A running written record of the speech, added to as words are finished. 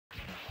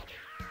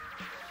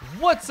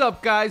What's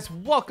up, guys?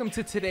 Welcome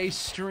to today's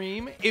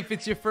stream. If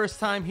it's your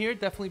first time here,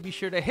 definitely be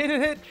sure to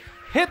hit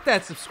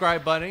that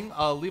subscribe button.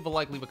 Leave a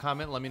like, leave a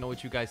comment. Let me know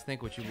what you guys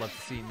think, what you'd love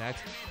to see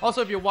next. Also,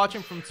 if you're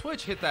watching from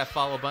Twitch, hit that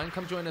follow button.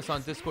 Come join us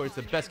on Discord. It's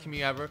the best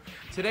community ever.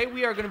 Today,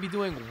 we are going to be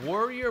doing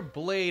Warrior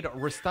Blade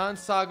Rastan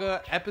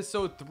Saga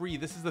Episode 3.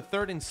 This is the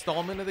third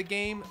installment of the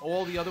game.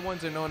 All the other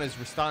ones are known as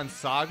Rastan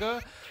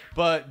Saga,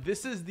 but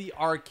this is the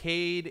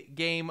arcade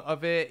game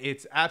of it.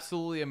 It's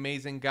absolutely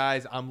amazing,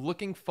 guys. I'm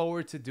looking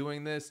forward to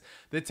doing this.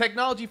 The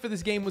technology for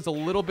this game was a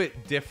little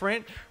bit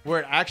different, where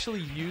it actually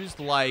used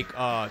like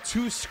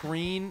two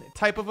screen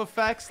type of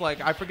effects.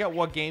 Like, I forget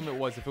what game it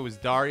was, if it was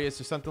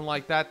Darius or something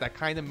like that, that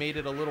kind of made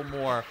it a little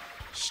more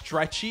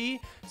stretchy.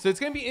 So it's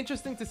going to be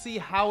interesting to see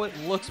how it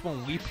looks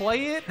when we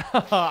play it.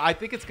 I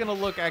think it's going to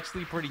look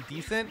actually pretty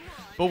decent,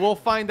 but we'll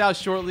find out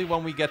shortly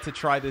when we get to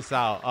try this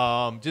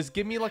out. Just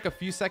give me like a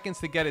few seconds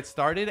to get it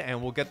started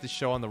and we'll get the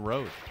show on the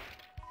road.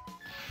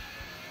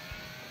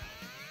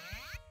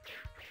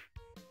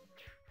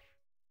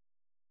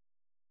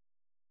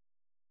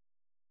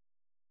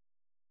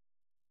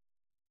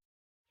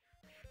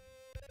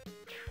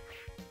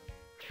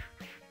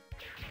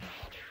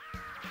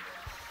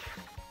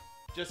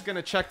 Just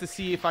gonna check to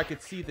see if I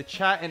could see the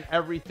chat and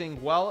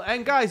everything well.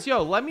 And guys,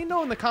 yo, let me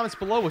know in the comments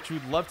below what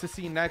you'd love to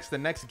see next. The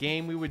next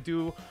game we would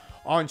do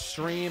on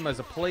stream as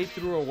a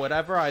playthrough or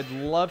whatever. I'd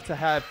love to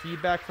have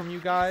feedback from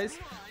you guys.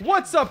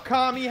 What's up,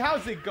 Kami?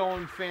 How's it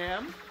going,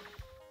 fam?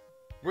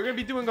 We're gonna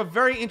be doing a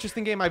very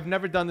interesting game. I've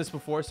never done this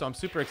before, so I'm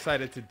super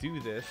excited to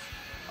do this.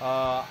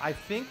 I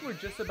think we're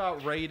just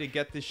about ready to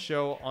get this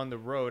show on the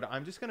road.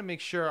 I'm just going to make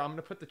sure, I'm going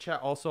to put the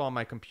chat also on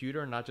my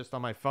computer, not just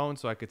on my phone,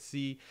 so I could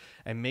see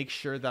and make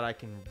sure that I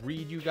can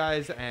read you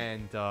guys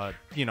and,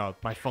 you know,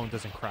 my phone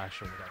doesn't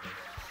crash or whatever.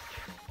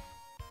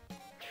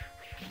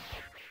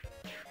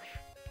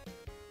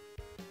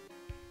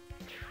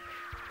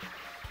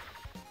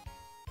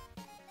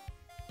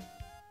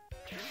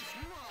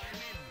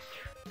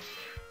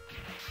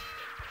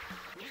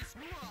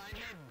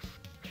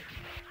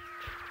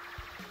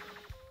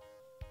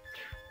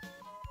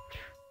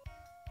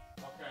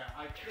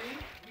 I think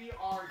we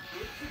are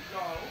good to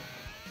go.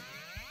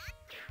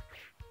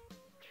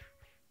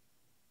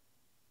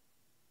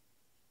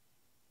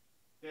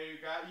 There you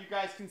go. You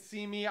guys can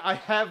see me. I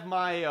have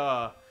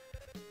my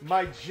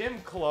my gym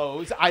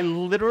clothes. I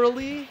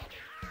literally,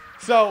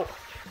 so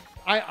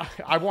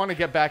I want to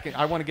get back in,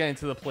 I want to get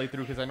into the playthrough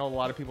because I know a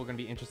lot of people are going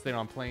to be interested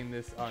on playing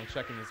this,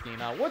 checking this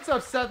game out. What's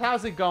up, Seth?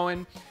 How's it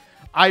going?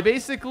 I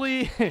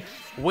basically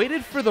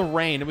waited for the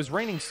rain. It was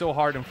raining so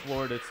hard in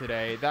Florida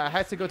today that I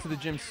had to go to the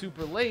gym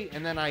super late.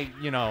 And then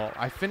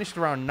I finished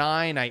around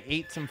 9. I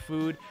ate some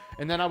food.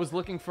 And then I was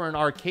looking for an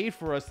arcade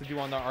for us to do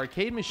on the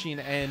arcade machine.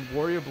 And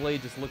Warrior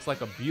Blade just looks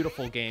like a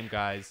beautiful game,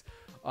 guys.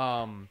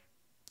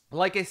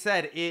 Like I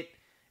said, it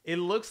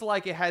looks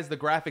like it has the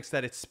graphics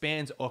that it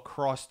spans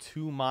across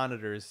 2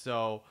 monitors.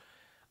 So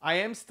I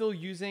am still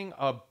using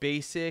a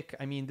basic,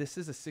 I mean, this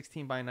is a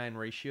 16:9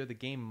 ratio. The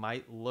game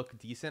might look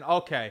decent.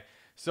 Okay,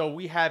 so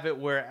we have it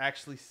where it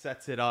actually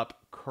sets it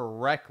up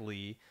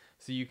correctly.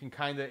 So you can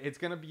kind of, it's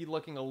going to be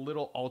looking a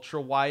little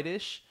ultra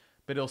wide-ish,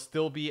 but it'll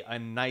still be a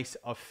nice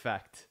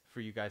effect for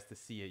you guys to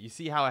see it. You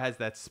see how it has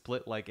that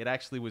split? Like, it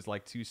actually was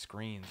like 2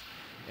 screens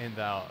in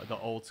the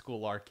old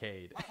school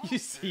arcade. You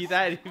see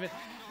that?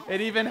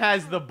 It even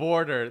has the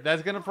border.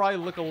 That's going to probably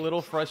look a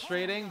little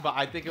frustrating, but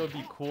I think it would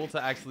be cool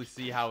to actually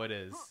see how it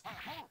is.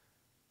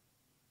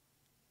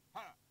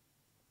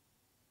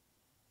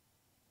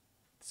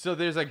 So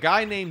there's a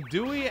guy named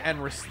Dewey and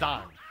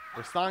Rastan.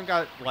 Rastan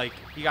got, like,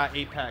 he got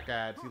 8-pack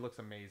abs. He looks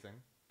amazing.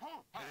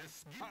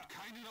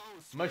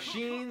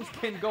 Machines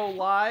can go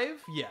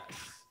live? Yes.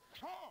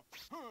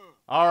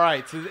 All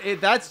right, so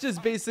that's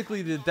just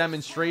basically the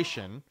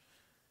demonstration.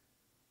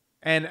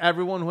 And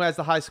everyone who has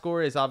the high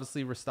score is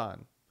obviously Rastan.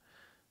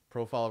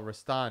 Profile of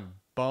Rastan.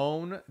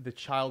 Bone, the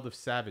child of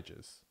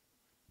savages.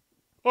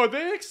 Are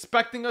they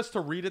expecting us to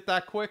read it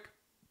that quick?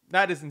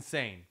 That is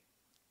insane.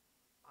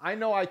 I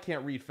know I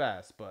can't read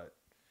fast, but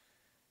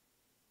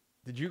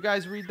did you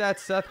guys read that,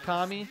 Seth,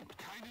 Kami?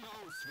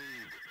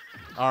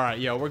 All right,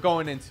 yo, we're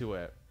going into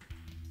it.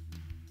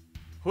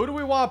 Who do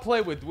we want to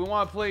play with? Do we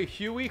want to play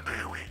Huey?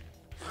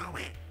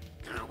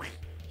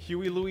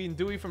 Huey, Louie, and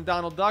Dewey from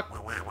Donald Duck?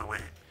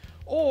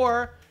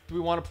 Or do we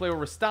want to play with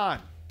Rastan?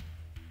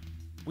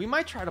 We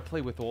might try to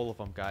play with all of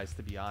them, guys,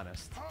 to be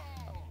honest.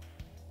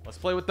 Let's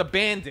play with the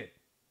bandit.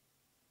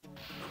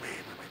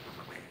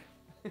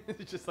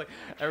 It's just like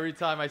every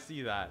time I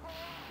see that.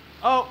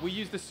 Oh, we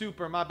used the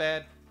super, my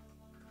bad.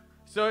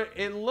 So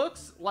it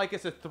looks like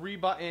it's a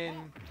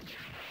 3-button.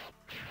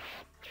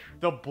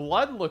 The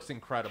blood looks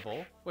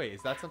incredible. Wait,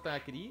 is that something I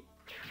could eat?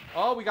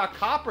 Oh, we got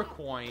copper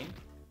coin.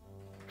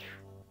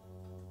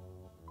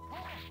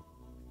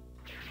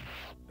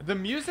 The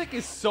music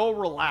is so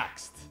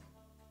relaxed.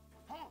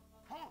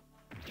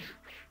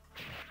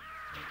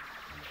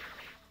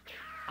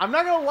 I'm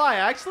not gonna lie,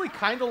 I actually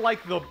kind of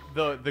like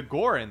the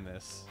gore in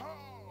this.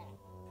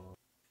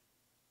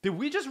 Did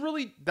we just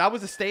really... That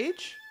was a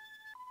stage?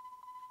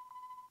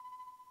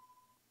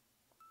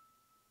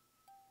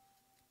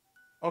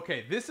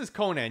 Okay, this is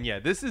Conan. Yeah,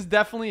 this is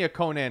definitely a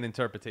Conan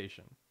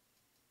interpretation.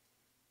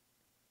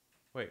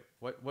 Wait,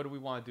 what do we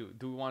want to do?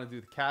 Do we want to do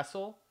the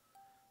castle?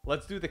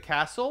 Let's do the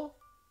castle.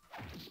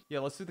 Yeah,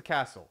 let's do the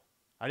castle.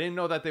 I didn't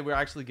know that they were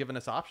actually giving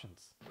us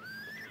options.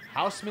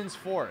 Houseman's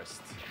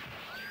Forest.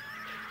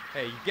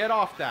 Hey, get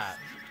off that.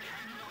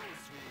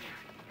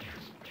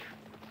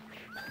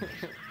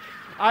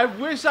 I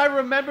wish I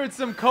remembered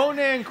some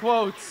Conan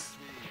quotes.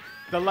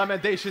 The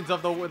lamentations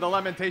of the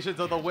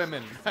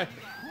women.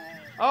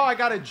 Oh, I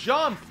gotta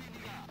jump.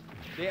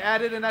 They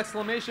added an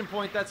exclamation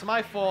point. That's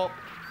my fault.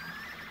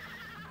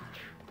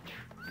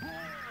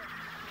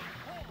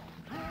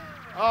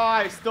 Oh,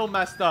 I still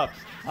messed up.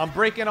 I'm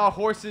breaking our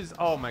horses.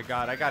 Oh my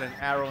god, I got an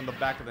arrow in the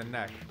back of the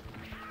neck.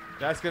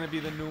 That's gonna be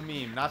the new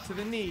meme. Not to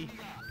the knee.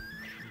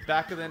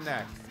 Back of the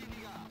neck.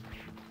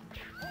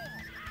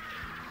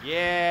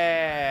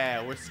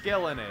 Yeah, we're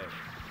skilling it.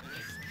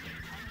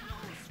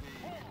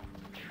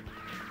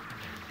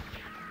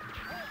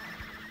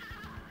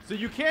 So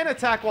you can't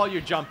attack while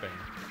you're jumping.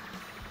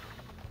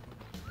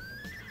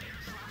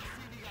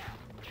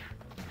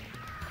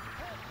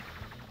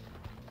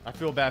 I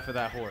feel bad for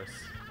that horse.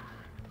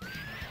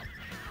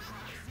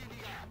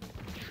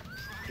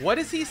 What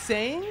is he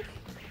saying?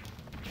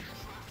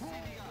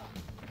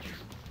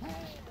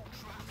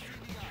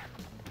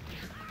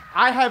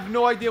 I have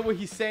no idea what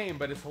he's saying,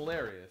 but it's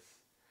hilarious.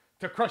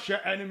 To crush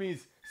your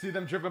enemies, see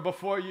them driven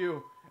before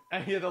you,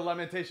 and hear the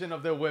lamentation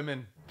of their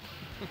women.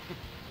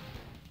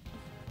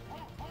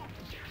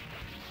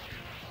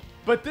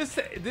 But this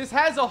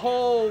has a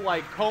whole,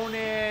 like,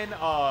 Conan,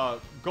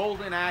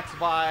 Golden Axe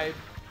vibe.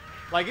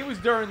 Like, it was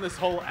during this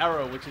whole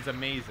era, which is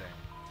amazing.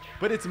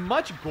 But it's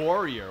much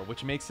gorier,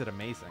 which makes it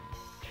amazing.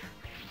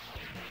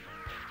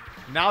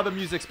 Now the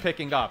music's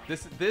picking up.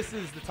 This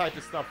is the type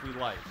of stuff we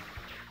like.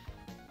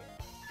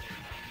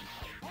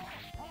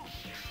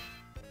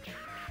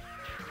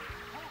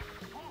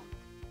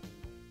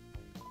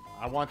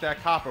 I want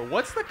that copper.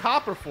 What's the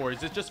copper for?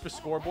 Is it just for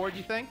scoreboard,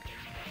 you think?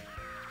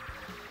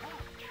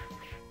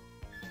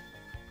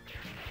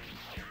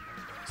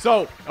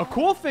 So, a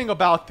cool thing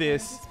about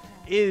this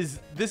is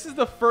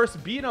the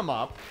first beat 'em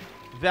up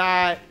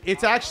that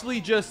it's actually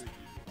just...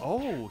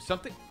 Oh,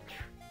 something...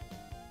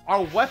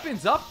 Our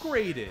weapons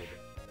upgraded.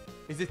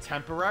 Is it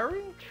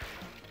temporary?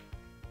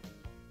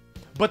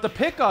 But the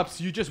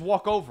pickups, you just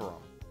walk over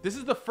them. This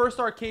is the first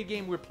arcade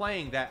game we're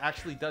playing that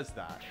actually does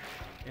that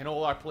in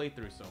all our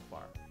playthroughs so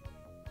far.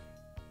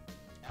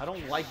 I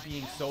don't like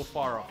being so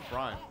far up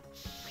front.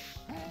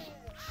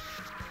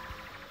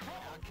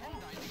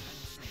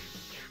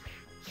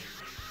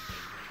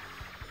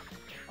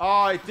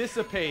 Oh, it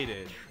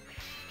dissipated.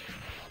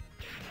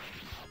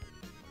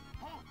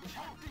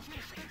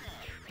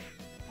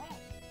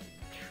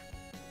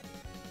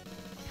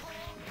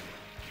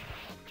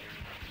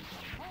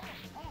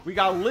 We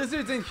got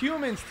lizards and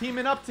humans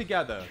teaming up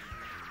together.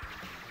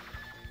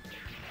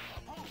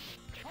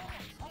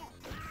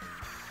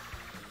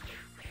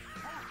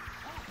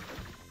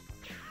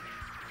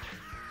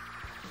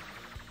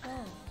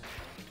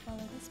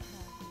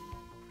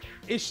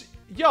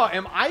 Yo,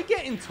 am I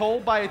getting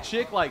told by a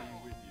chick like,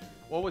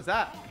 what was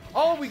that?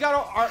 Oh, we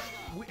got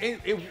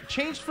it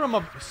changed from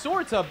a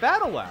sword to a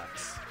battle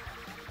axe.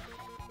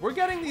 We're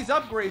getting these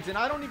upgrades and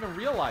I don't even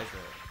realize it.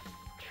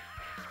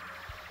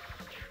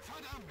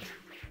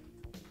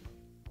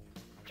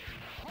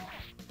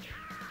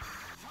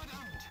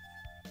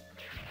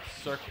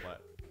 Circlet.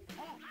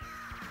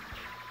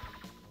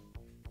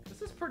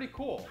 This is pretty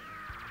cool.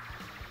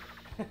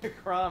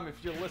 Crumb,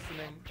 if you're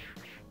listening.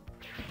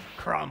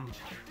 Crumb.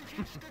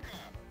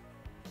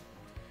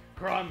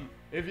 Crumb,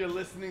 if you're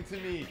listening to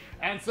me,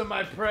 answer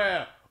my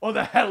prayer, or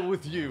the hell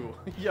with you.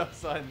 Yo,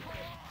 son.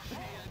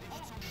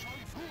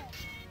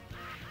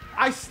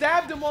 I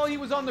stabbed him while he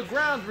was on the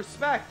ground.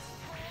 Respect.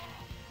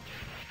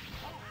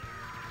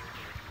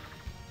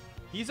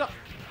 He's a...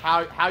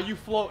 How you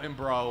floating,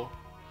 bro?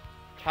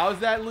 How's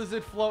that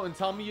lizard floating?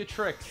 Tell me your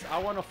tricks. I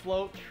want to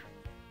float.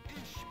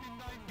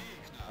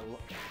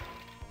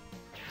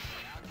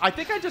 I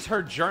think I just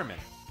heard German.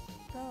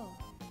 Go.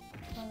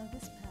 Follow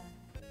this path.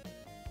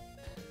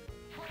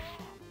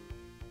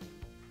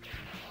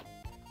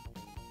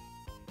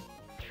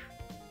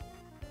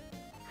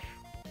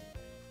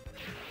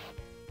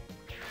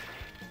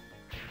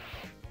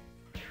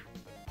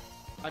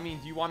 I mean,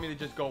 do you want me to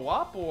just go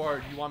up, or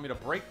do you want me to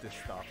break this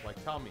stuff?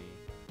 Like, tell me.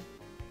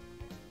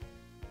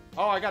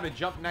 Oh, I gotta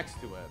jump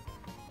next to it.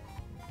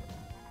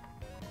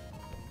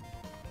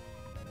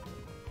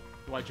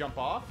 Do I jump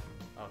off?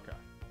 Okay.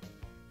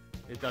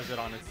 It does it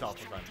on itself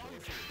eventually.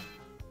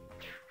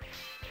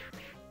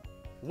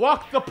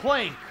 Walk the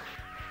plank!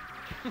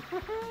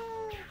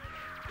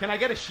 Can I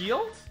get a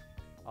shield?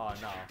 Oh,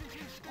 no.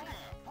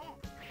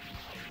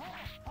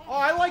 Oh,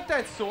 I like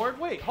that sword.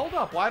 Wait, hold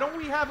up. Why don't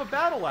we have a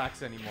battle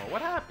axe anymore?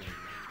 What happened?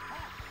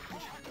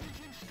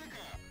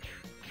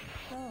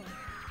 Go.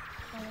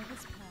 Follow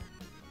this path.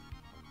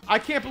 I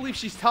can't believe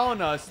she's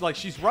telling us, like,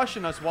 she's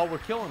rushing us while we're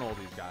killing all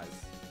these guys.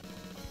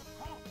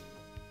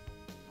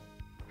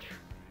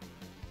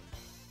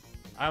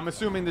 I'm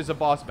assuming there's a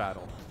boss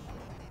battle.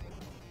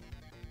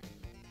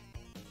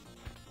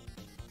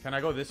 Can I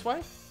go this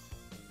way?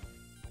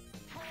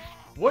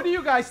 What do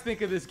you guys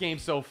think of this game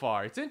so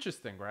far? It's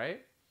interesting,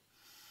 right?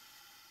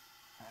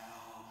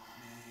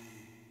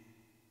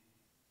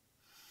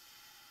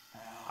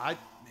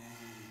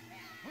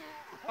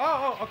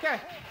 Oh, okay.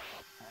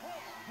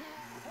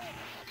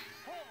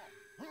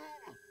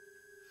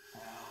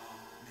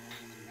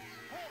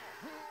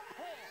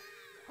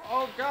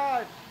 Oh,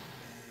 God.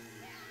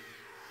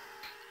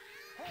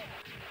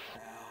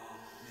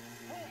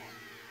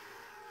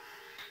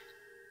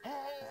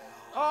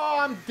 Oh,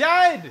 I'm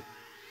dead.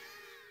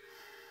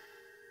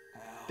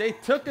 They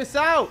took us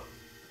out.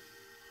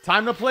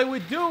 Time to play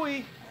with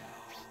Dewey.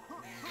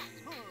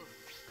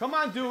 Come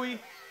on, Dewey.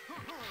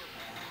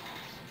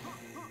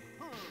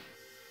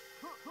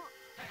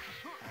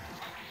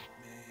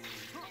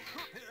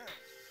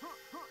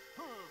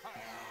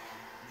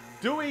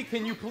 Dewey,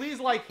 can you please,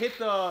 like, hit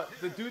the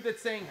dude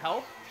that's saying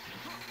help?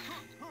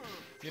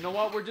 You know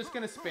what? We're just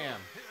gonna spam.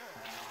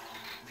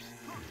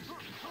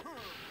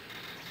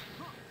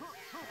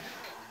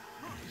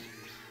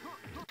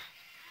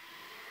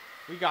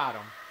 We got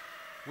him.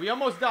 We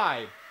almost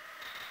died,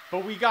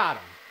 but we got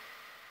him.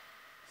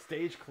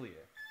 Stage clear.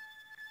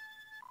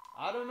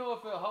 I don't know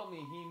if it'll help me.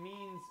 He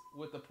means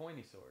with the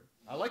pointy sword.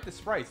 I like the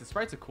sprites. The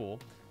sprites are cool.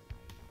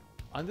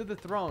 Under the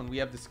throne, we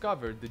have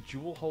discovered the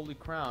jewel holy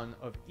crown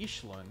of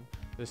Ishlan,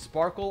 the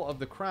sparkle of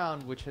the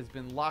crown which has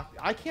been locked.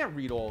 I can't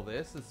read all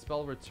this. The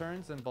spell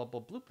returns and blah,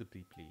 blah, blah, blah,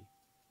 blah, blah.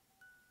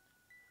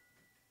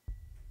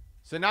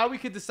 So now we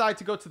could decide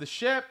to go to the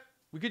ship.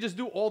 We could just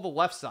do all the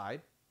left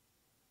side.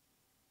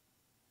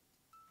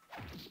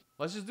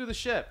 Let's just do the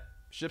ship.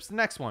 Ship's the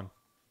next one.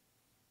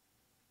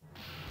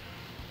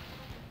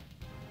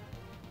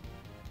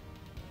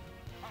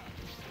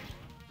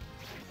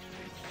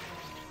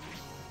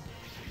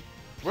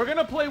 We're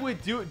gonna play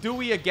with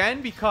Dewey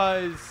again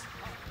because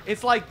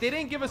it's like they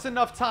didn't give us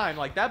enough time.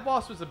 Like, that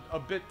boss was a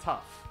bit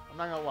tough. I'm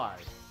not gonna lie.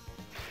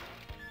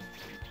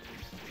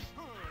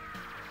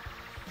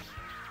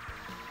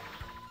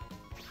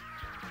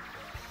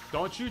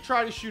 Don't you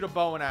try to shoot a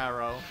bow and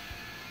arrow.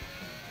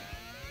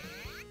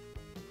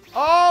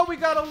 Oh, we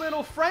got a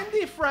little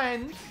friendly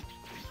friend.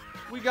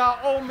 We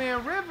got Old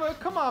Man River.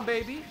 Come on,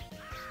 baby.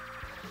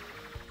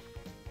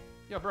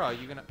 Yo, bro,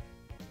 you gonna...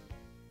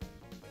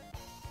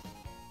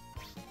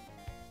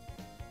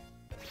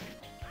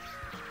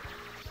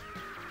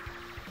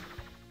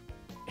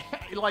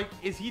 Like,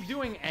 is he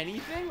doing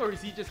anything, or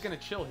is he just gonna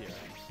chill here?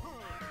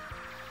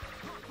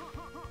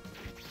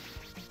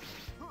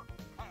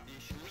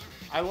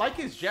 I like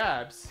his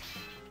jabs.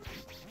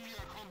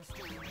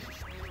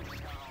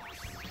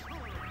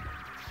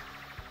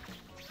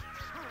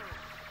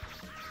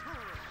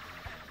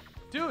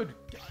 Dude,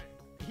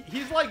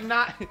 he's like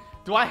not...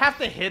 Do I have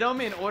to hit him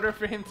in order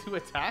for him to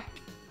attack?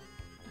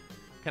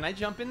 Can I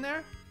jump in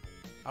there?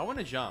 I want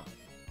to jump.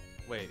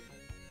 Wait,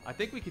 I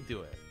think we could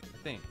do it. I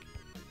think.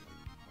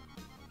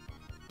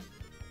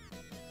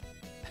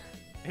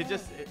 It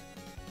just...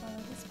 Follow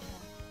this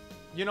path.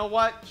 You know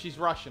what? She's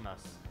rushing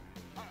us.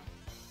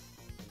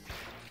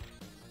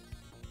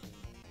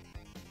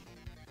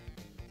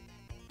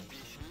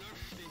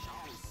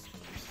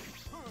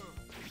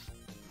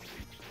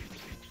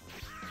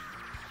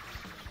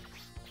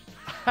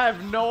 I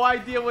have no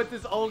idea what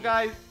this old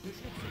guy...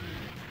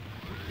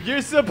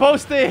 You're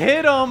supposed to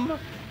hit him,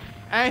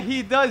 and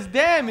he does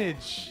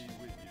damage.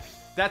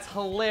 That's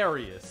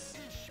hilarious.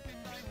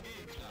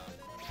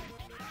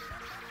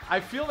 I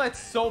feel that's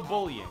so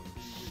bullying.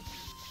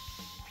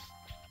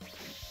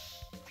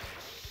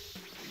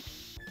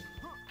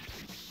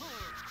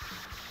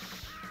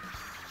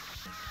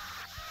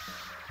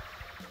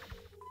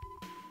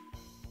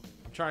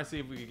 I'm trying to see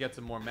if we could get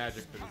some more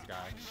magic for this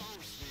guy.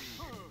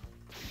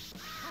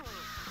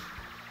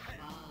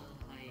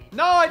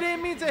 No, I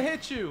didn't mean to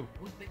hit you.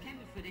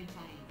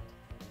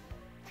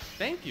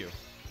 Thank you.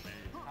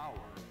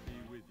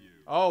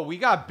 Oh, we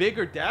got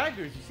bigger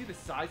daggers. You see the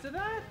size of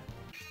that?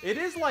 It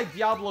is like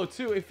Diablo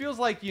 2. It feels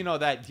like, you know,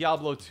 that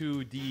Diablo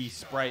 2D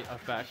sprite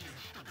effect.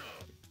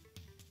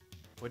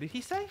 What did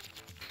he say?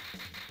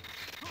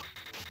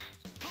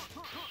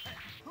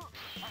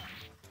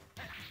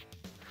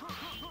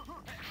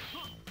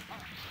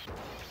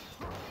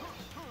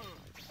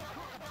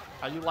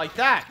 How you like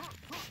that?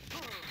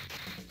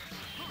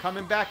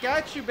 Coming back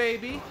at you,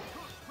 baby.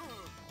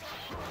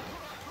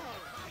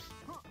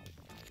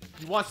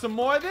 You want some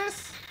more of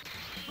this?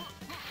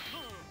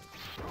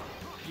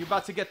 You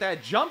about to get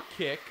that jump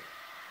kick.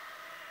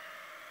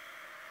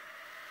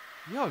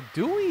 Yo,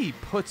 Dewey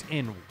puts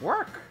in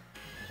work.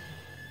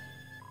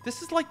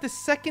 This is like the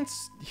second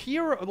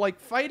hero, like,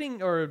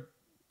 fighting or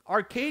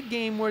arcade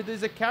game where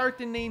there's a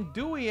character named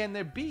Dewey and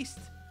they're beast.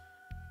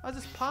 How's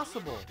this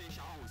possible?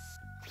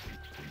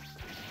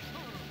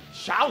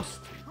 Shoust!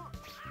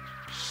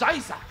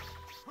 Scheiße!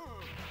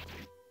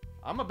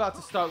 I'm about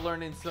to start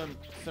learning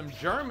some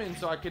German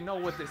so I can know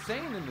what they're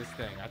saying in this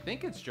thing. I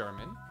think it's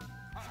German.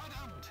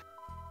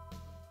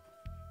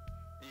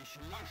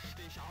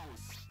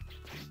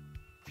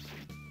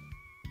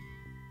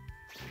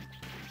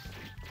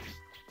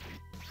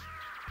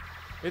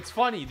 It's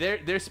funny.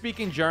 They're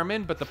speaking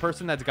German, but the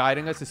person that's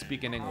guiding us is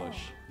speaking English.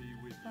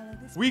 Follow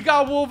this We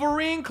got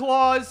Wolverine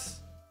claws.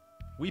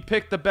 We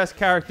picked the best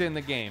character in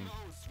the game.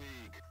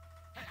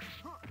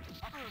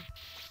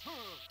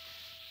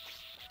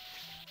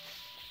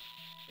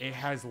 It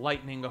has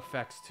lightning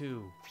effects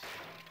too.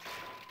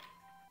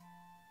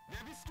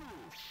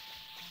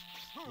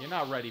 You're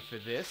not ready for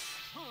this.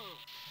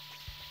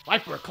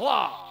 Viper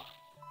Claw!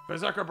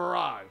 Berserker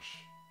Barrage.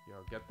 Yo,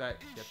 get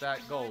that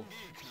gold.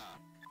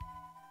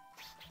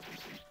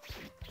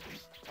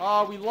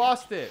 Oh, we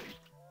lost it.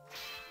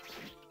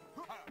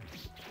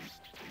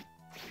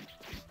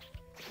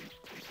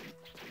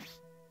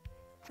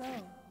 Go.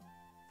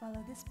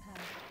 Follow this path.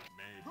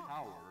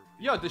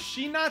 Yo, does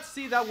she not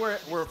see that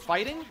we're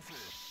fighting?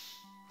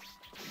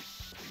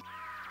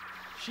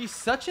 She's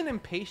such an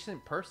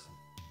impatient person.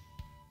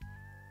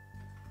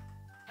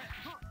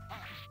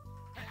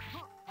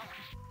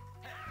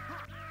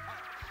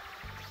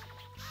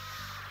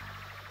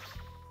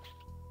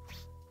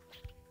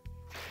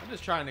 I'm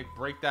just trying to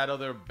break that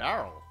other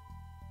barrel.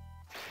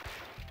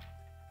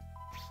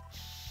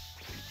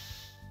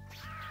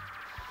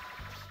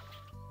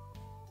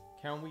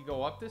 Can we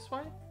go up this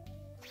way?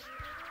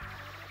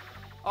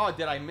 Oh,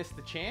 did I miss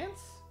the chance?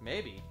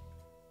 Maybe.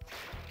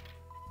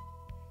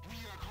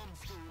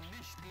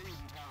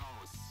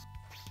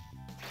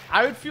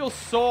 I would feel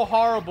so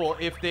horrible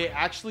if they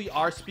actually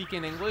are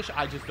speaking English.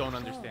 I just don't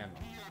understand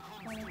them.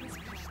 Follow this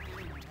path.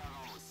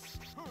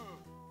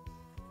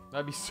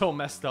 That'd be so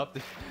messed up.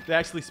 They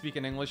actually speak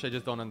in English. I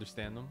just don't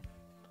understand them.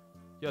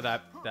 Yo,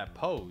 that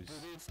pose.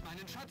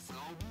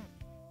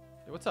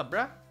 Yo, what's up,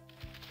 bruh?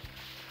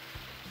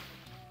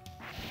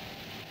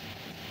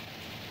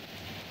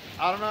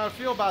 I don't know how to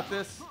feel about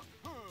this.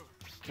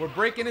 We're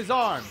breaking his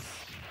arms.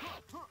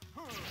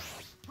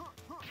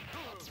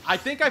 I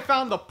think I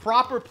found the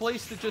proper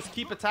place to just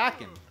keep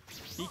attacking.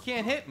 He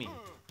can't hit me.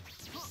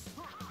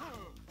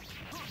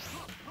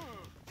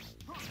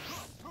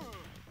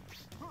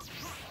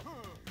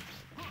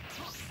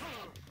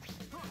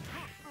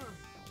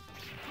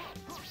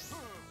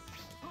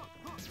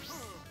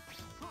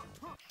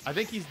 I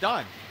think he's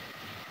done.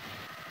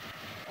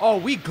 Oh,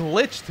 we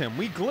glitched him.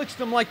 We glitched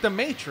him like the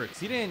Matrix.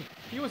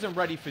 He wasn't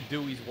ready for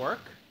Dewey's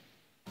work.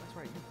 That's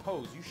right. You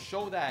pose. You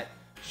show that.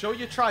 Show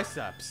your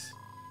triceps.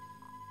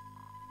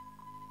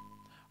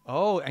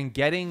 Oh, and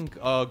getting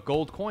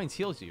gold coins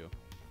heals you.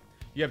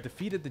 You have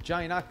defeated the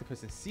giant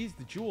octopus and seized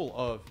the jewel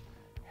of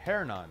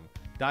Hernon.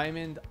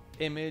 Diamond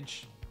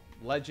image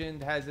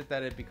legend has it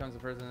that it becomes the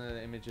person in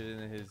the image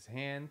in his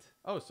hand.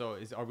 Oh, so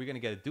are we gonna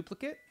get a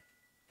duplicate?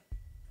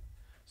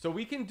 So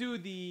we can do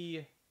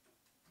the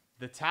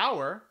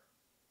tower.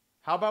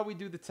 How about we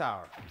do the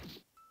tower?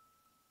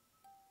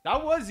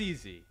 That was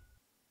easy.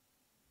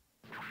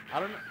 I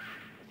don't know.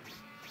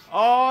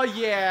 Oh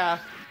yeah.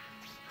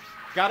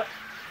 Gotta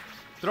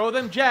throw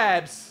them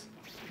jabs.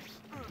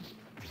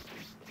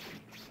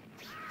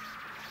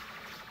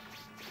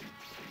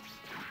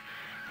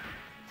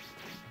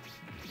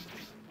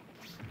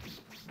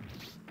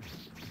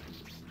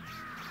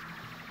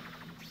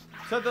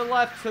 To the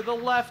left, to the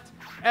left.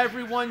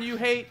 Everyone you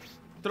hate,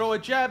 throw a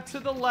jab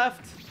to the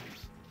left.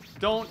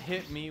 Don't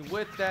hit me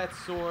with that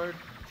sword.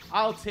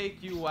 I'll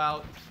take you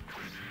out.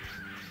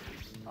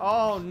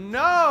 Oh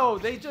no,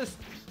 they just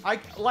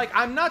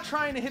I'm not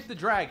trying to hit the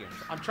dragons.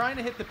 I'm trying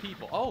to hit the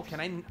people. Oh, can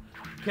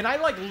I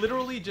like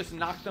literally just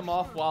knock them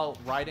off while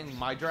riding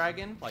my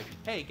dragon? Like,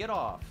 hey, get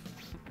off.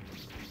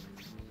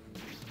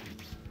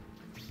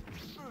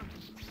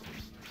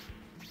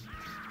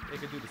 They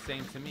could do the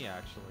same to me,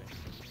 actually.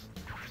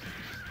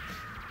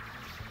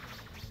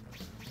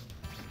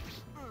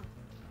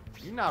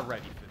 You're not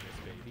ready for this,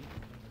 baby.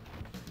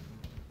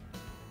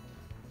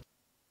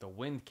 The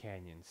Wind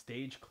Canyon,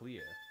 stage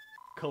clear.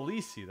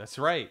 Khaleesi, that's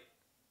right.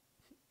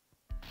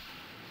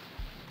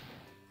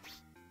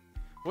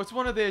 What's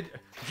one of the...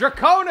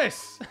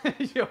 Draconis!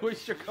 Yo,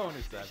 where's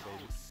Draconis at,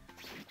 baby?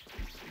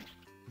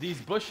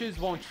 These bushes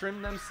won't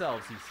trim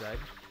themselves, he said.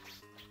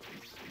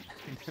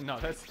 No,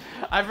 that's...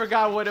 I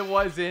forgot what it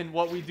was in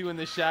What We Do in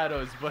the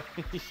Shadows, but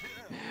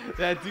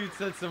that dude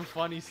said some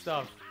funny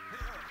stuff.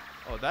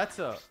 Oh, that's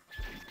a...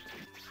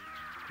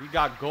 We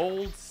got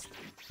gold.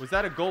 Was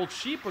that a gold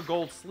sheep or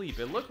gold sleep?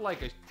 It looked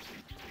like a...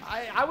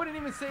 I wouldn't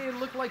even say it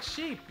looked like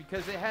sheep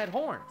because it had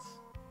horns.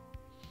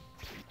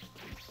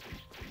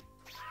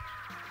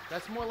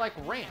 That's more like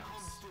rams.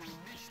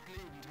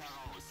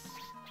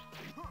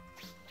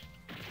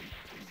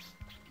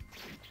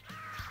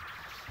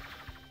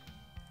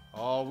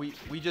 Oh,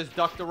 we just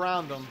ducked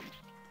around them.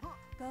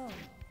 Go.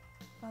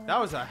 Follow That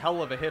was a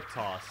hell of a hip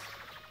toss.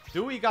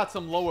 Dewey got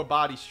some lower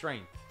body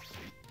strength.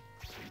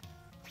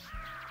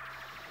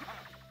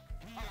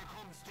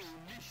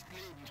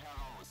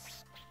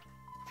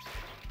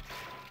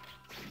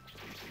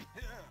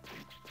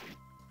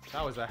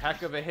 That was a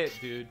heck of a hit,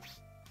 dude.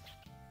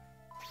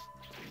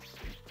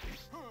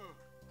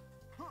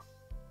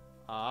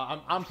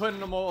 I'm putting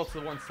them all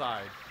to one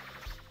side.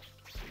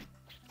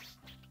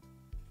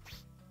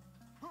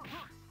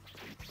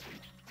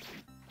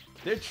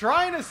 They're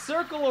trying to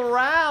circle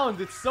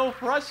around. It's so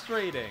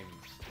frustrating.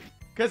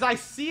 Because I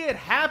see it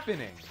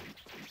happening.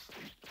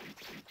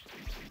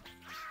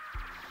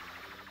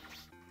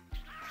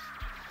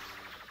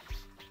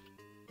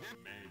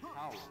 May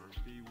power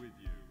be with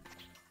you.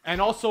 And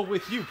also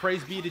with you.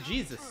 Praise be to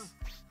Jesus.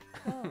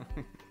 Go.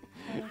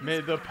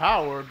 May the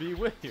power be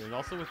with you. And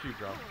also with you,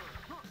 bro.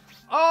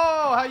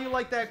 Oh, how you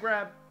like that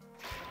grab?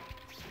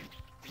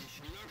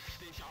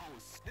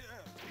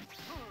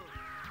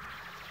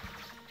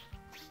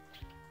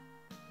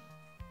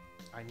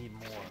 I need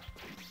more.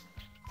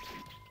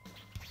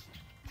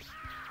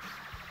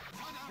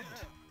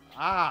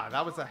 Ah,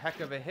 that was a heck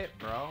of a hit,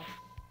 bro.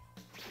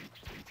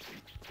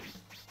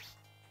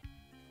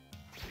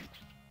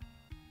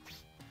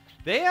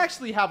 They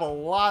actually have a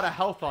lot of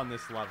health on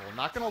this level,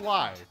 not gonna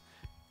lie.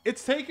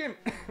 It's taken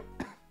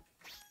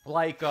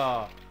like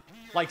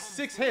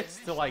 6 hits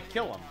to like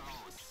kill him.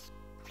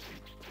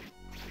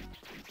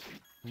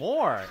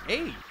 More,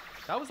 8.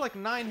 That was like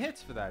 9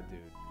 hits for that dude.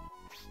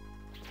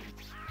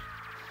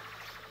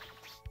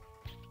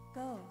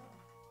 Go.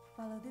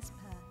 Follow this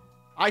path.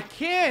 I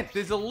can't!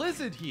 There's a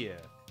lizard here.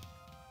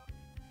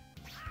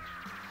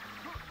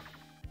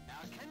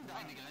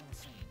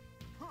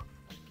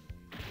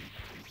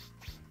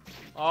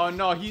 Oh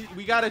no,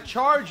 we got a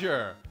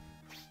charger.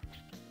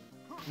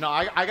 No,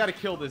 I gotta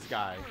kill this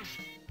guy.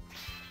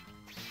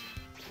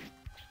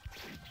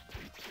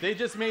 They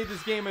just made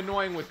this game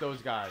annoying with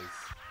those guys.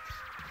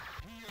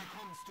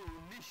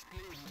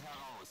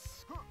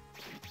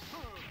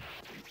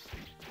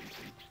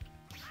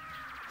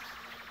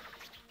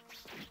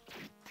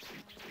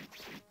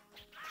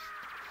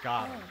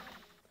 Got him.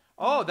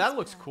 Oh, that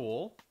looks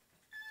cool.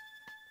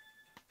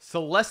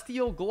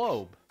 Celestial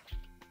Globe.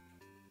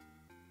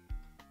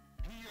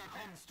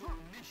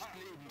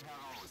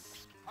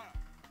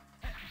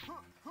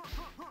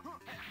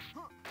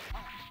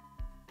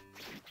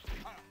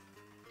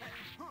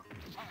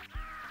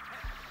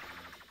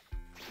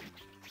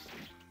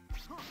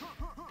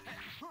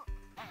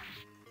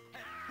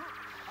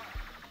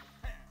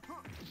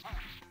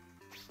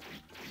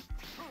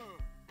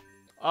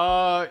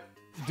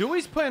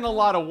 Dewey's putting a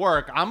lot of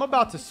work. I'm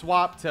about to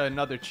swap to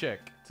another chick,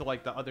 to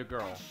like the other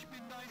girl.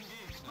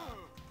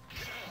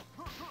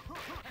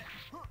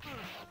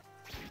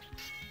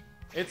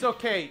 It's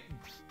okay.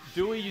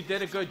 Dewey, you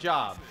did a good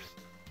job.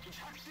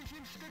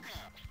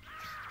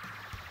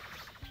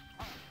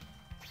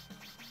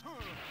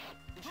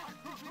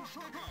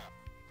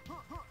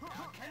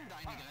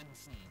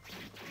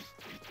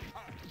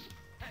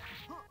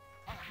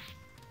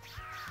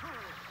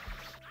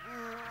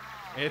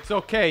 It's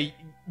okay.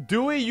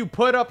 Dewey, you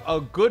put up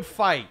a good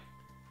fight.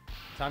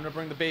 Time to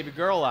bring the baby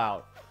girl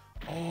out.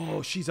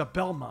 Oh, she's a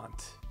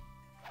Belmont.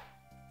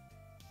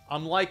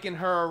 I'm liking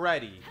her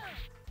already.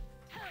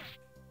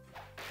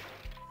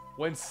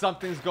 When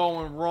something's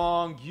going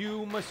wrong,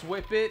 you must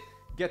whip it.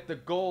 Get the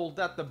gold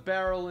at the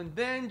barrel and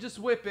then just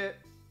whip it.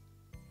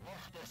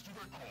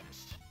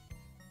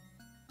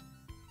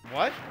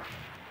 What?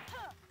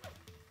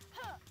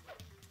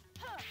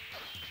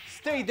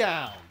 Stay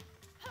down.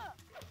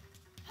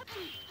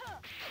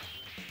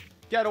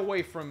 Get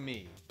away from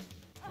me.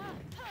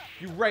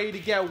 You ready to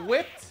get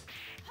whipped?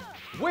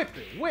 Whip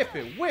it, whip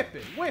it, whip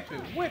it, whip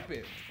it, whip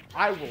it.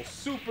 I will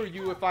super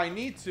you if I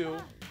need to.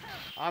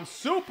 I'm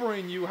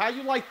supering you. How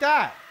you like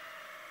that?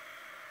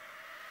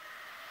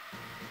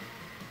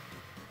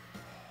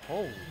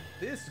 Holy,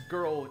 this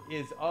girl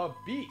is a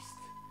beast.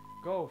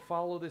 Go,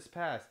 follow this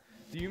path.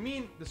 Do you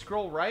mean the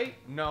scroll right?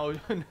 No,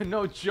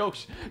 no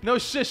jokes. No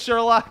shit,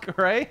 Sherlock,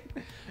 right?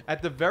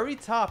 At the very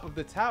top of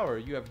the tower,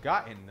 you have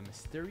gotten the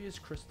mysterious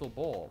crystal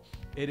ball.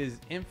 It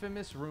is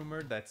infamous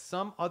rumored that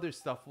some other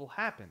stuff will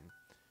happen.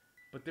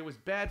 But there was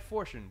bad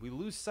fortune. We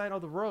lose sight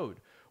of the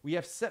road. We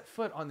have set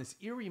foot on this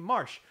eerie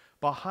marsh.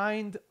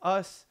 Behind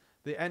us,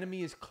 the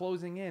enemy is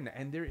closing in,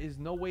 and there is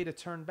no way to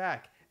turn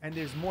back. And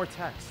there's more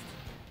text.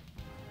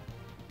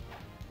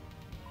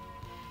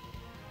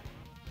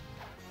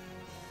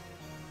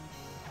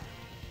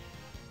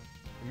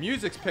 The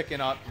music's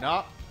picking up.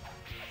 Nah.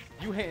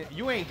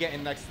 You ain't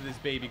getting next to this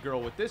baby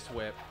girl with this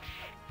whip.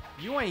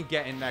 You ain't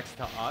getting next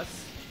to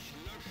us.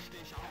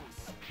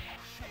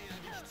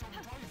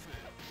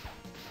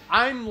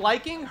 I'm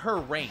liking her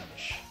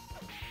range.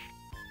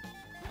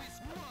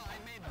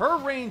 Her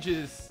range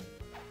is...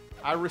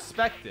 I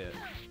respect it.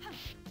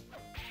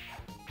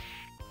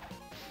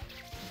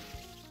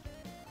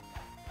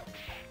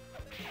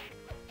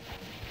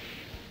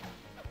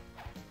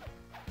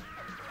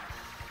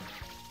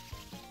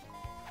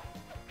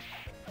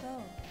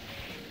 Go.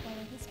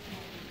 Follow this path.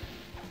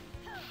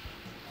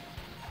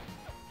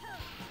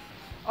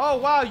 Oh,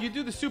 wow. You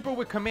do the super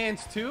with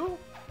commands too?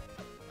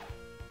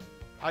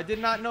 I did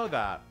not know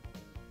that.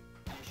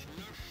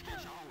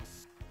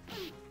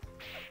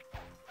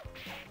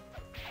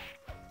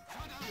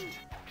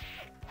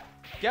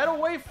 Get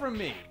away from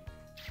me.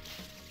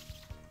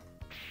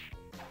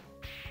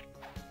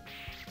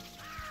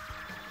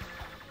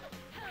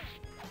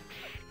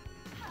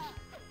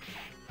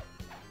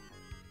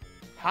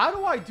 How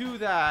do I do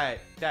that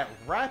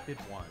rapid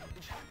one?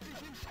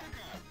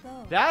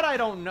 Go. That I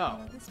don't know.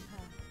 Follow this path.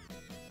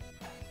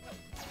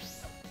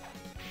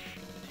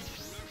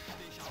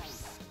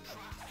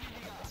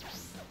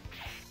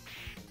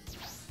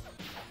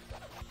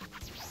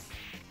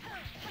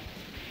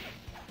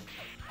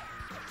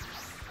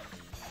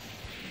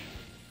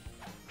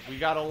 We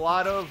got a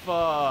lot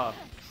of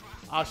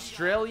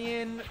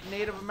Australian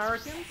Native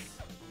Americans.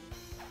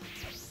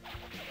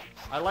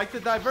 I like the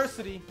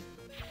diversity.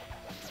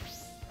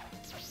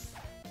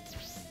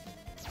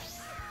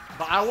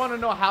 But I want to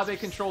know how they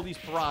control these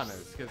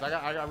piranhas, because I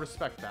got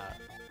respect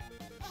that.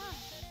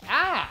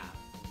 Ah!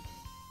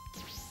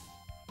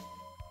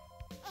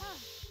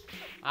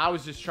 I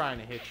was just trying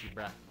to hit you,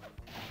 bruh.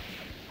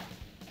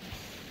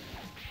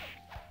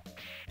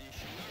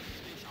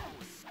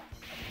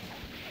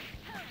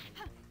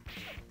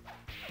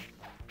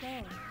 Go.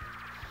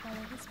 Follow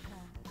this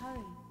path.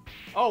 Hurry.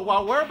 Oh,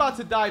 well, we're about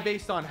to die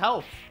based on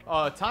health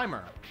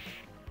timer.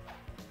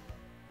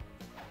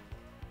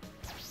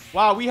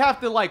 Wow, we have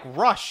to, like,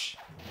 rush.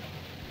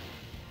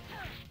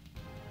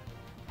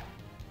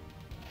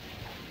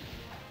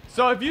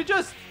 So if you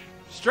just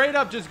straight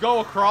up just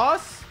go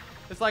across,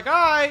 it's like, all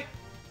right.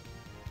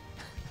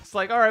 It's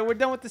like, all right, we're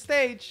done with the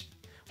stage.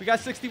 We got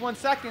 61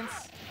 seconds.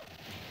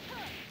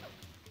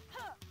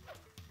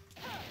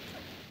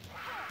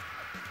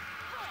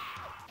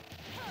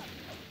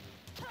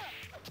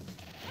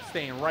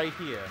 Staying right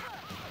here.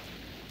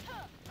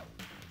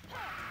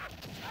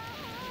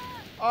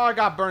 Oh, I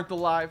got burnt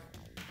alive.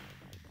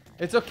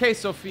 It's okay,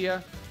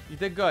 Sophia. You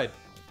did good.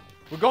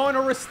 We're going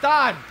to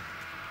Rastan.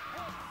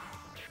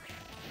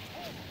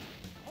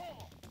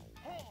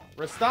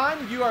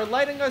 Rastan, you are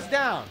letting us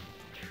down.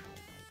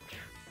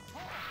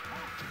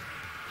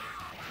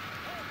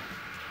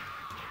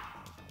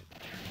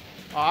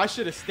 Oh, I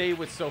should have stayed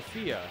with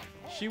Sophia.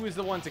 She was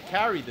the one to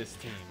carry this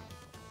team.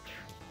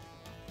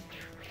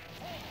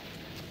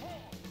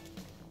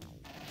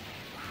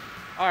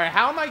 Alright,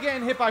 how am I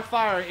getting hit by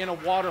fire in a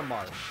water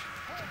marsh?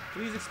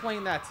 Please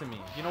explain that to me.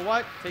 You know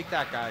what? Take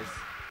that, guys.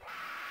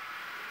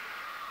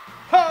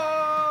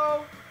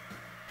 Ho!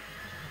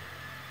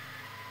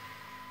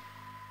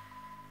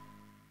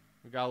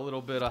 We got a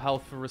little bit of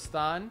health for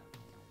Rastan.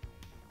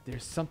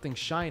 There's something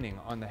shining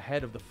on the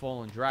head of the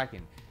fallen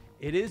dragon.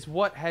 It is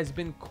what has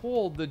been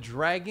called the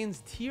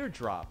dragon's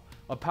teardrop.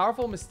 A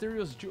powerful,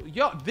 mysterious jewel.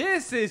 Yo,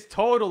 this is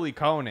totally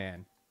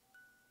Conan.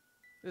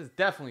 This is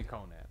definitely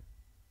Conan.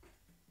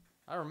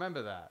 I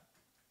remember that.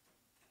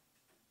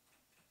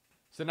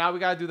 So now we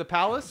gotta do the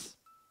palace.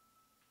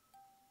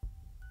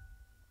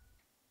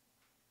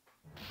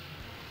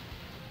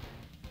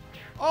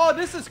 Oh,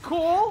 this is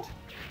cool.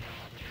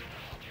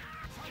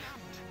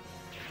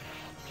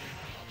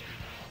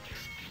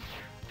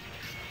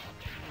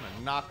 I'm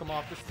gonna knock him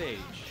off the stage.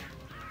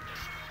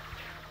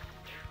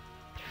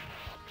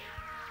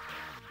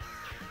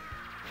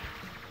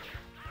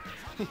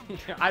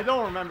 I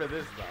don't remember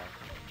this though.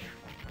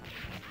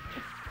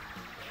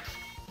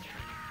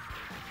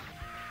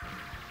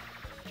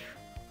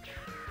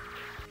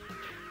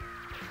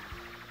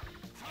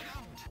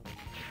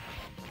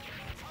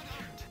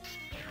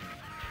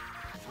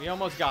 We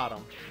almost got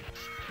him.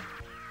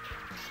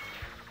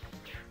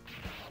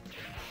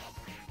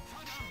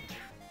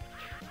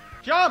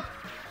 Jump!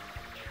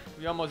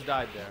 We almost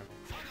died there.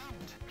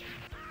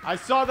 I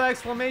saw the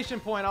exclamation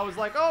point. I was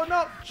like, oh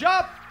no,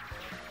 jump!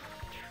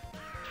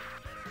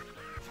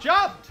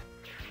 Jump!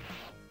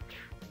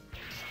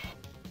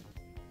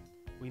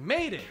 We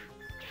made it.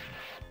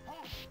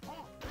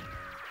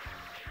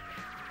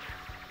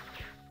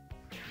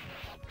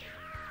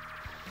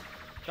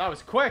 That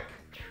was quick.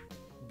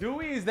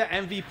 Dewey is the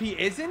MVP,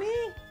 isn't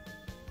he?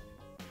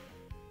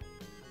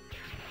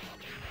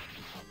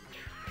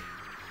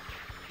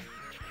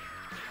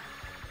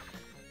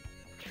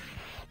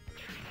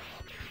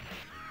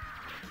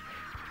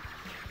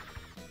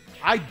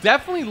 I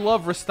definitely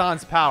love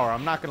Rastan's power,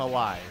 I'm not gonna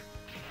lie.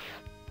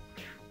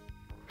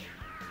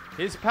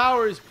 His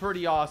power is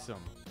pretty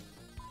awesome.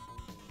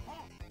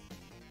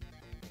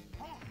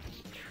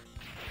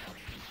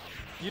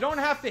 You don't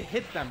have to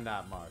hit them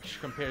that much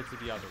compared to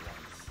the other ones.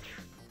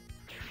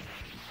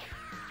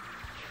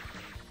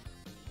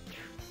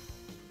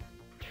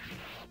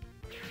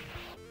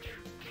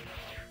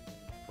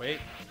 Wait.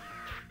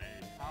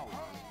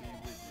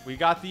 We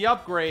got the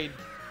upgrade.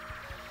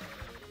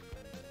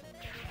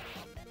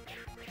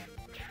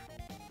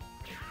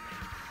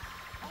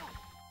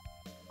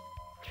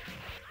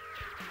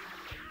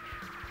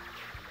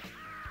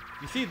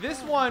 You see,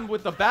 this one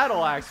with the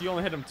battle axe, you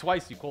only hit him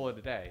twice, you call it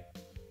a day.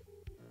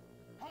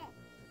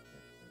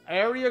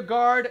 Area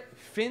guard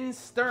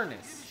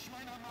Finsternus.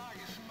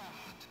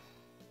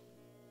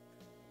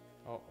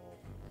 Uh-oh.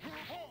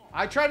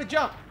 I try to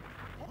jump.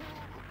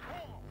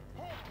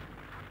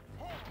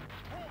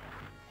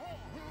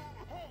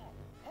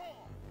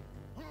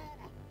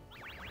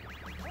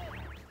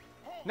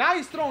 Now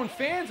he's throwing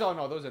fans. Oh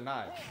no, those are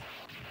knives.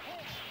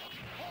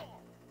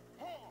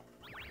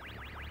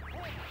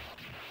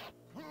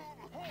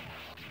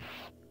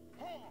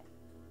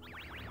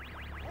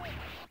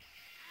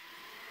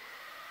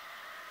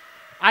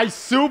 I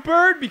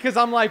supered because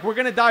I'm like, we're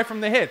going to die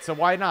from the hit, so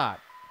why not?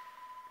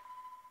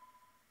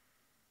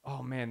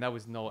 Oh, man, that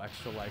was no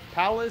extra life.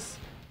 Palace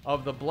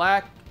of the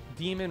Black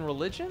Demon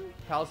Religion?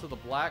 Palace of the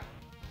Black...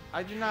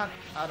 I don't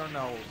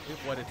know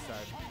what it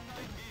said.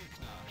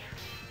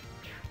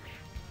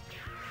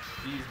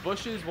 These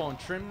bushes won't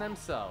trim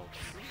themselves.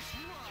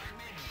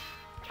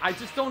 I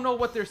just don't know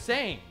what they're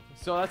saying.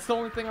 So that's the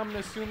only thing I'm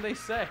going to assume they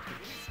say.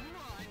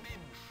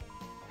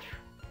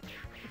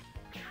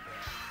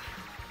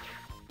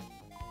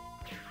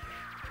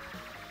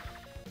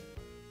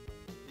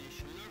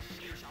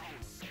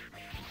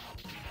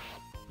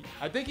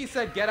 I think he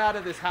said, get out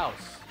of this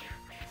house.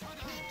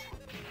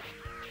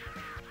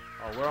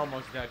 Oh, we're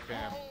almost dead,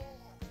 fam.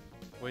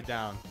 We're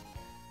down.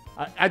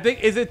 I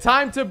think, is it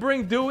time to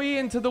bring Dewey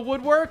into the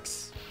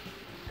woodworks?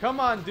 Come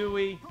on,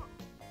 Dewey.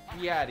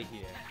 Get out of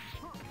here.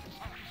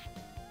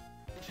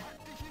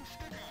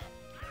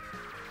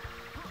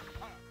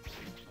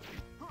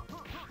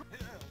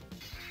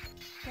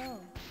 Go.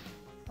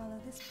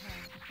 Follow this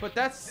path. But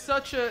that's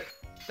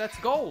that's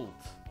gold.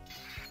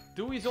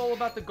 Dewey's all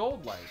about the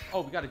gold life.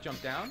 Oh, we got to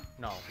jump down?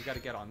 No, we got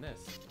to get on this.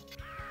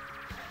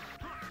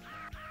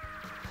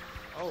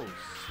 Oh,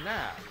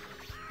 snap.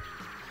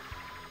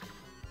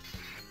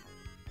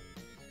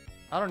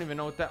 I don't even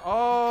know what that...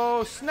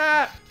 Oh,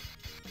 snap!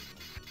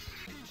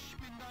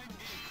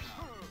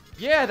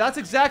 Yeah, that's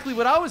exactly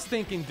what I was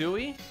thinking,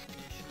 Dewey.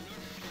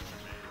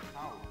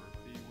 Power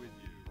be with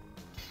you.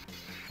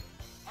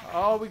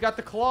 Oh, we got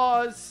the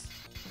claws.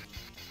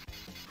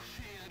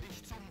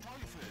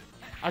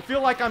 I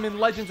feel like I'm in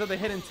Legends of the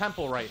Hidden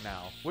Temple right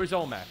now. Where's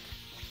Olmec?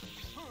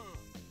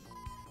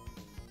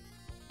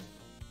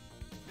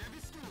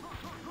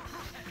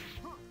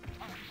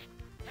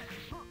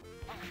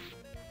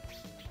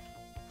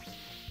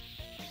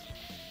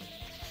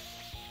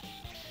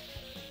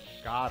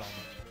 Got him.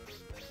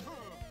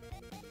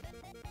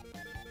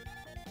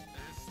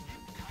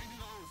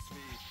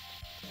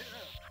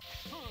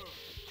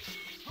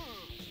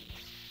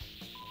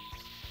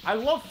 I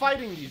love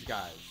fighting these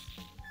guys,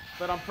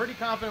 but I'm pretty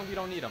confident we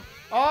don't need them.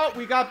 Oh,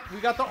 we got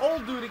the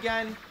old dude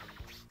again.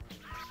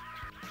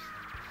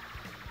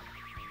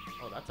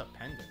 Oh, that's a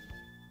pendant.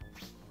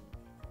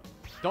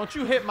 Don't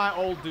you hit my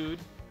old dude.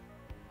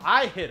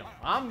 I hit him.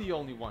 I'm the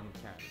only one who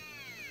can.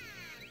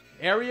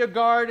 Area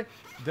guard,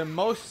 the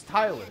most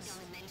stylist.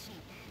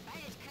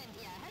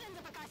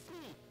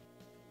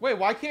 Wait,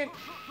 why can't...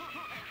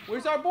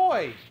 Where's our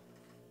boy?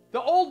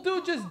 The old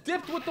dude just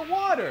dipped with the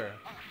water.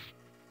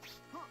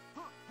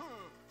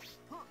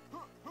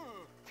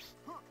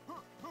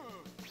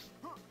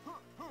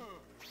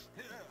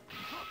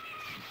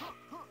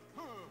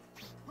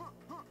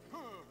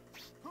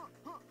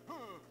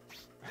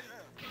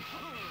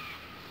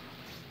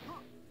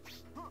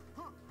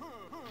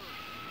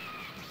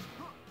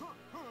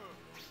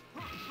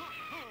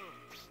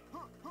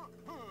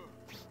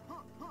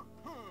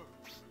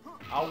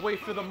 I'll wait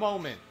for the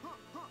moment.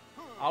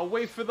 I'll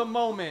wait for the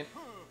moment.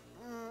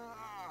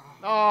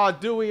 Oh,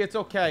 Dewey, it's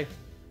okay.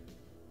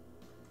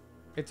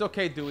 It's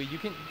okay, Dewey.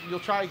 You'll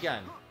try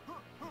again.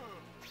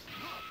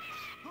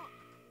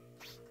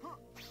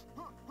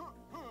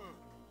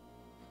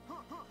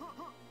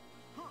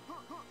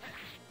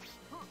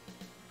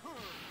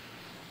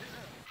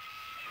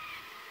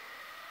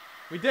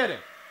 We did it.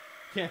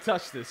 Can't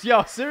touch this.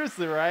 Yo,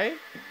 seriously, right?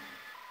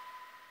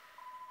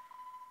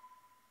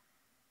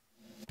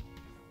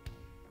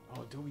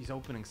 Dewey's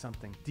opening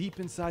something. Deep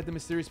inside the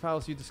mysterious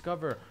palace, you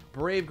discover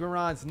Brave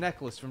Garon's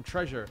necklace from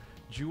Treasure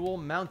Jewel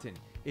Mountain.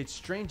 It's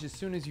strange, as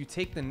soon as you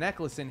take the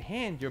necklace in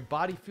hand, your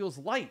body feels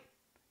light.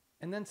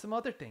 And then some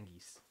other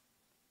thingies.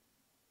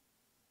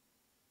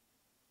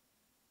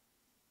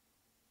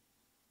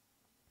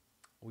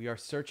 We are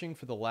searching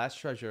for the last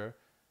treasure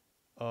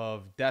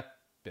of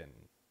Depin.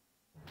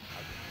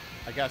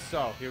 I guess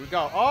so. Here we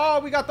go. Oh,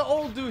 we got the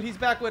old dude. He's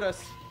back with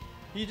us.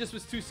 He just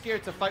was too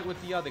scared to fight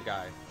with the other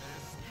guy.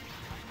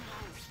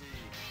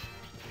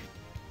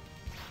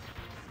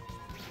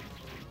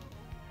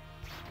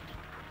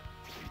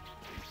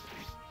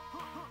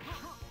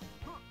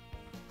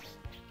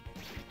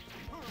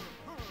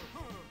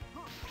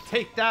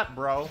 Take that,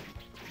 bro.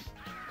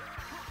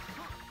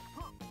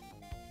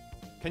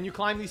 Can you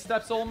climb these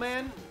steps, old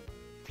man?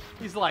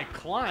 He's like,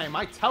 climb?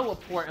 I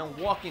teleport and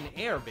walk in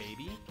air,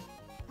 baby.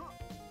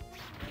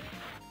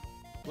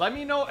 Let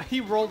me know.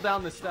 He rolled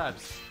down the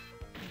steps.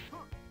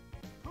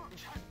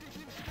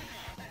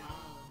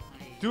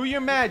 Do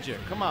your magic.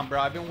 Come on, bro.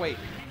 I've been waiting.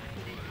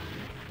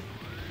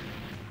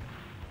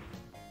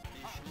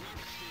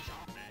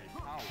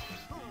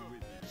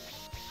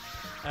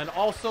 And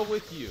also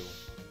with you.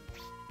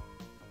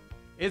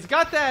 It's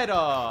got that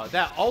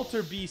that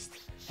altar beast.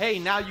 Hey,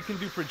 now you can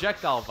do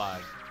projectile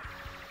vibe.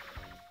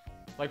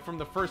 Like from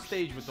the first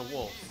stage with the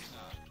wolves.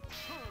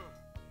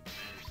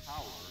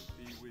 Power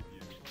be with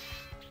you.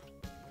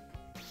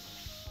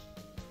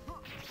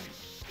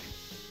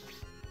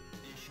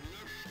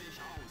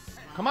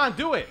 Come on,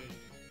 do it.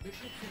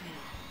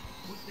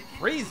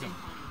 Freeze him.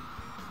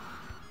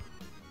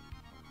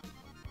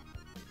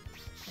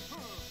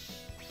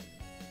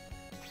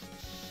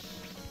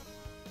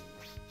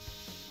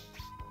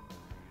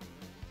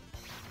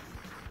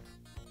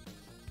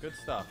 Good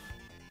stuff.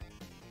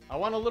 I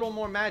want a little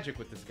more magic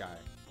with this guy.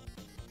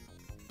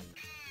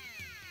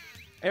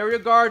 Area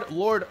Guard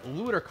Lord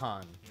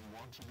Ludercon.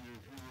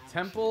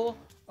 Temple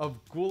of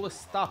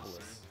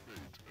Gulastopolis.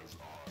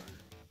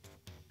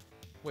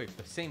 Wait,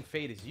 the same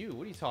fate as you?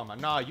 What are you talking about?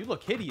 Nah, you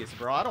look hideous,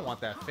 bro. I don't want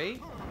that fate.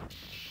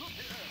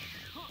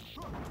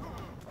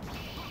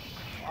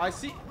 I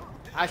see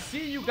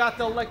you got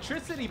the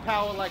electricity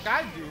power like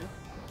I do.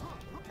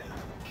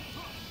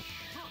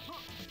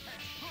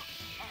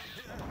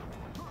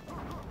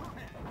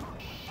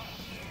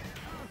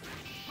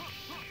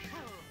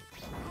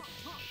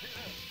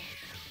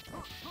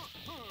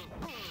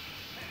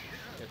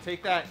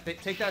 Yeah,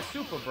 take that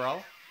super,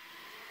 bro.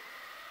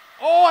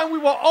 Oh, and we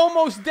were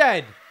almost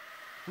dead.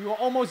 We were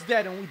almost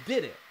dead, and we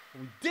did it.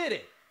 We did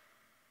it.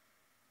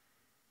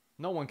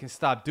 No one can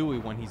stop Dewey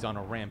when he's on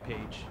a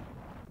rampage.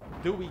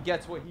 Dewey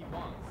gets what he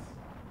wants.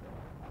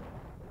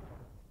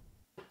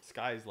 This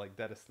guy is like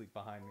dead asleep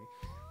behind me.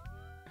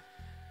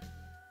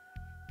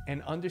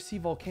 An undersea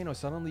volcano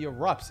suddenly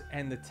erupts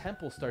and the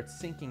temple starts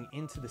sinking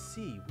into the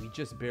sea. We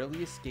just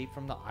barely escaped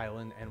from the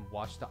island and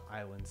watched the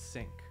island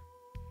sink.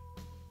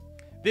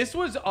 This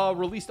was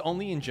released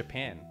only in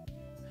Japan.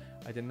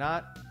 I did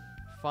not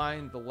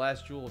find the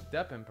last jewel of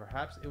Deppin.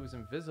 Perhaps it was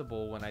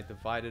invisible when I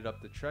divided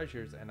up the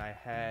treasures and I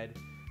had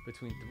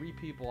between 3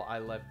 people I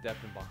left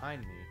Deppin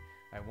behind me.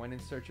 I went in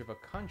search of a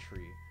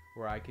country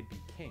where I could be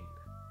king.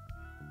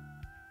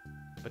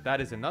 But that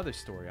is another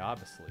story,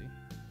 obviously.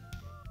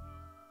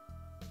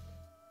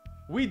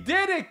 We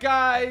did it,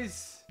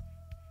 guys!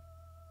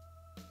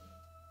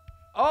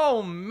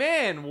 Oh,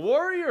 man.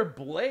 Warrior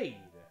Blade.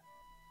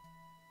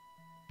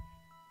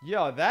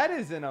 Yo, that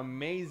is an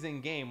amazing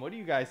game. What do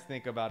you guys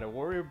think about it?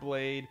 Warrior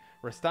Blade,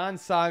 Rastan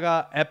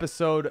Saga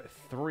Episode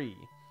III.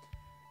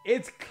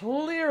 It's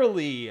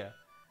clearly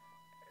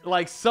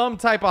like some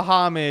type of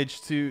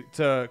homage to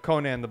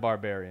Conan the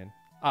Barbarian.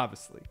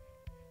 Obviously.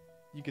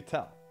 You could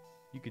tell.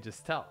 You could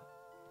just tell.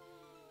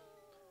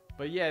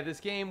 But yeah, this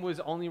game was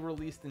only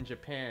released in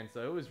Japan,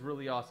 so it was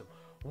really awesome.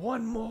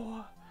 One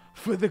more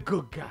for the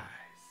good guys.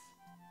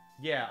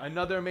 Yeah,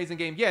 another amazing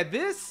game. Yeah,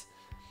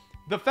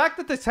 the fact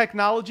that the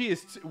technology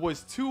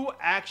was 2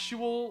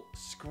 actual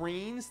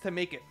screens to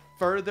make it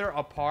further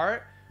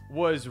apart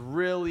was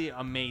really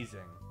amazing.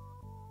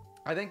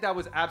 I think that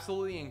was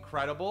absolutely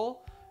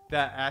incredible,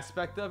 that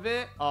aspect of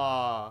it.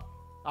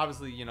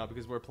 Obviously, you know,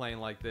 because we're playing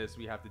like this,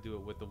 we have to do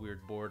it with the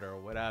weird border or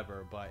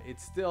whatever, but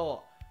it's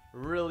still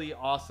really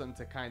awesome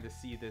to kind of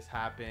see this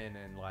happen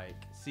and like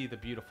see the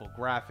beautiful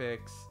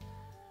graphics.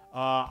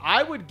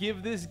 I would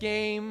give this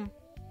game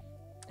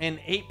an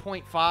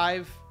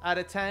 8.5 out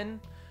of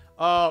 10.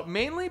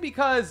 Mainly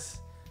because,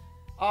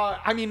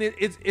 I mean,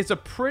 it's a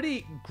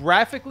pretty,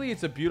 graphically,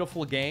 it's a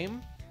beautiful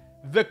game.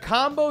 The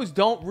combos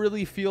don't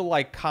really feel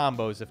like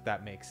combos, if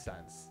that makes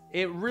sense.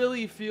 It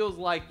really feels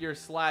like you're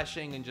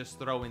slashing and just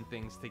throwing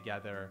things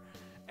together.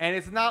 And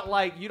it's not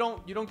like, you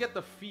don't get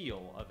the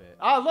feel of it.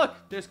 Ah, look,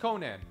 there's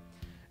Conan.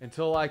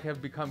 Until I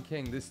have become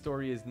king, this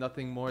story is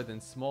nothing more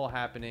than small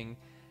happening,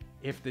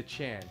 if the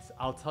chance.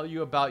 I'll tell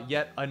you about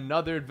yet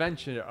another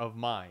adventure of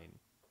mine.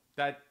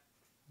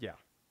 Yeah.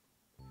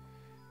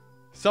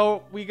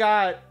 So we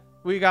got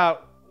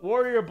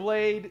Warrior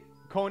Blade,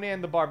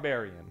 Conan the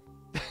Barbarian.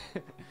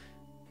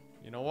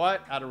 You know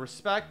what? Out of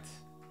respect,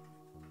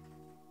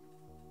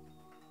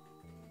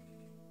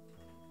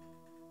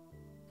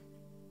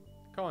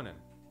 Conan.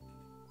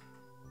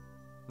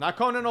 Not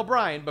Conan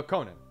O'Brien, but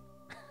Conan.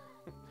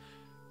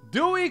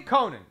 Dewey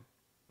Conan.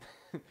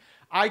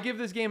 I give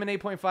this game an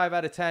 8.5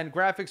 out of 10.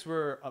 Graphics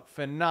were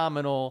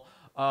phenomenal.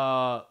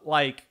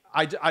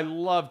 I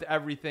loved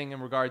everything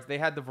in regards. They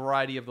had the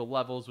variety of the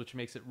levels, which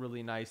makes it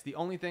really nice. The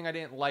only thing I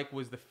didn't like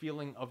was the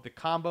feeling of the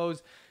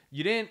combos.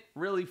 You didn't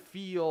really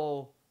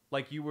feel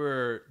like you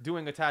were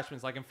doing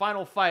attachments. Like in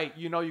Final Fight,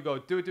 you know, you go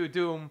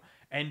do-do-doom,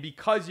 and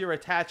because you're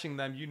attaching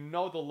them, you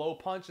know the low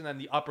punch and then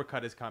the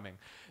uppercut is coming.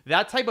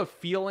 That type of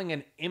feeling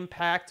and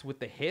impact with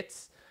the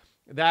hits,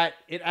 that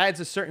it adds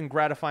a certain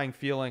gratifying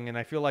feeling, and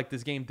I feel like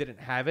this game didn't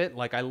have it.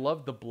 Like, I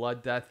loved the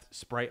blood death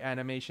sprite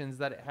animations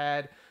that it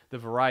had, the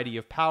variety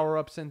of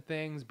power-ups and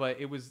things,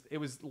 but it was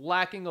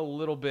lacking a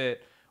little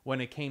bit when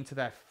it came to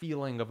that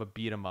feeling of a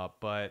beat 'em up.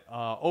 But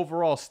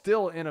overall,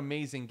 still an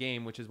amazing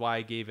game, which is why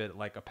I gave it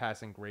like a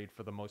passing grade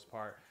for the most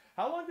part.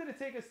 How long did it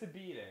take us to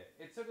beat it?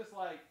 It took us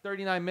like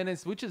 39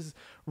 minutes, which is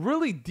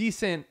really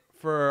decent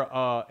for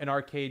an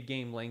arcade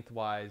game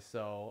lengthwise.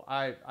 So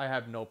I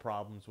have no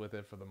problems with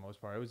it for the most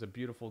part. It was a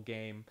beautiful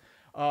game.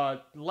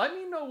 Let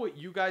me know what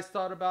you guys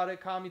thought about it.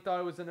 Kami thought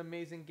it was an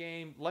amazing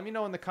game. Let me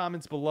know in the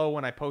comments below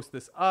when I post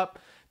this up.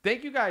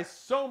 Thank you guys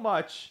so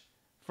much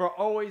for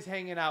always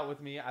hanging out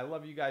with me. I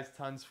love you guys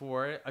tons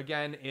for it.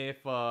 Again, if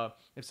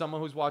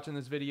someone who's watching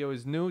this video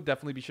is new,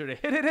 definitely be sure to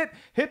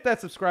hit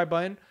that subscribe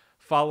button.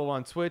 Follow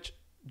on Twitch.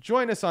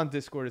 Join us on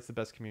Discord. It's the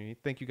best community.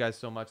 Thank you guys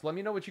so much. Let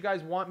me know what you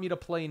guys want me to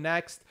play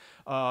next.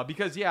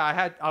 Because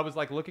yeah, I was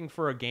like looking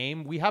for a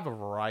game. We have a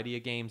variety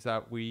of games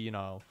that we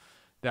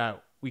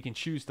can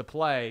choose to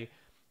play.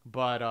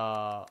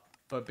 But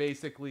But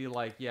basically,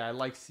 like, yeah, I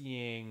like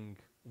seeing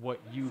what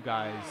you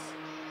guys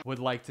would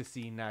like to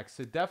see next.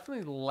 So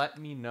definitely let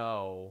me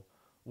know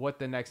what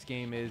the next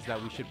game is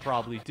that we should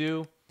probably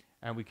do,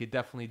 and we could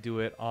definitely do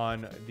it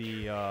on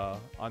the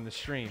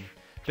stream.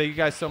 Thank you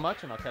guys so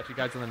much, and I'll catch you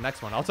guys on the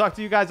next one. I'll talk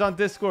to you guys on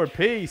Discord.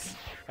 Peace.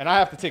 And I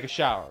have to take a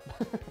shower.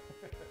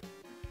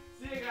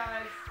 See you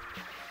guys.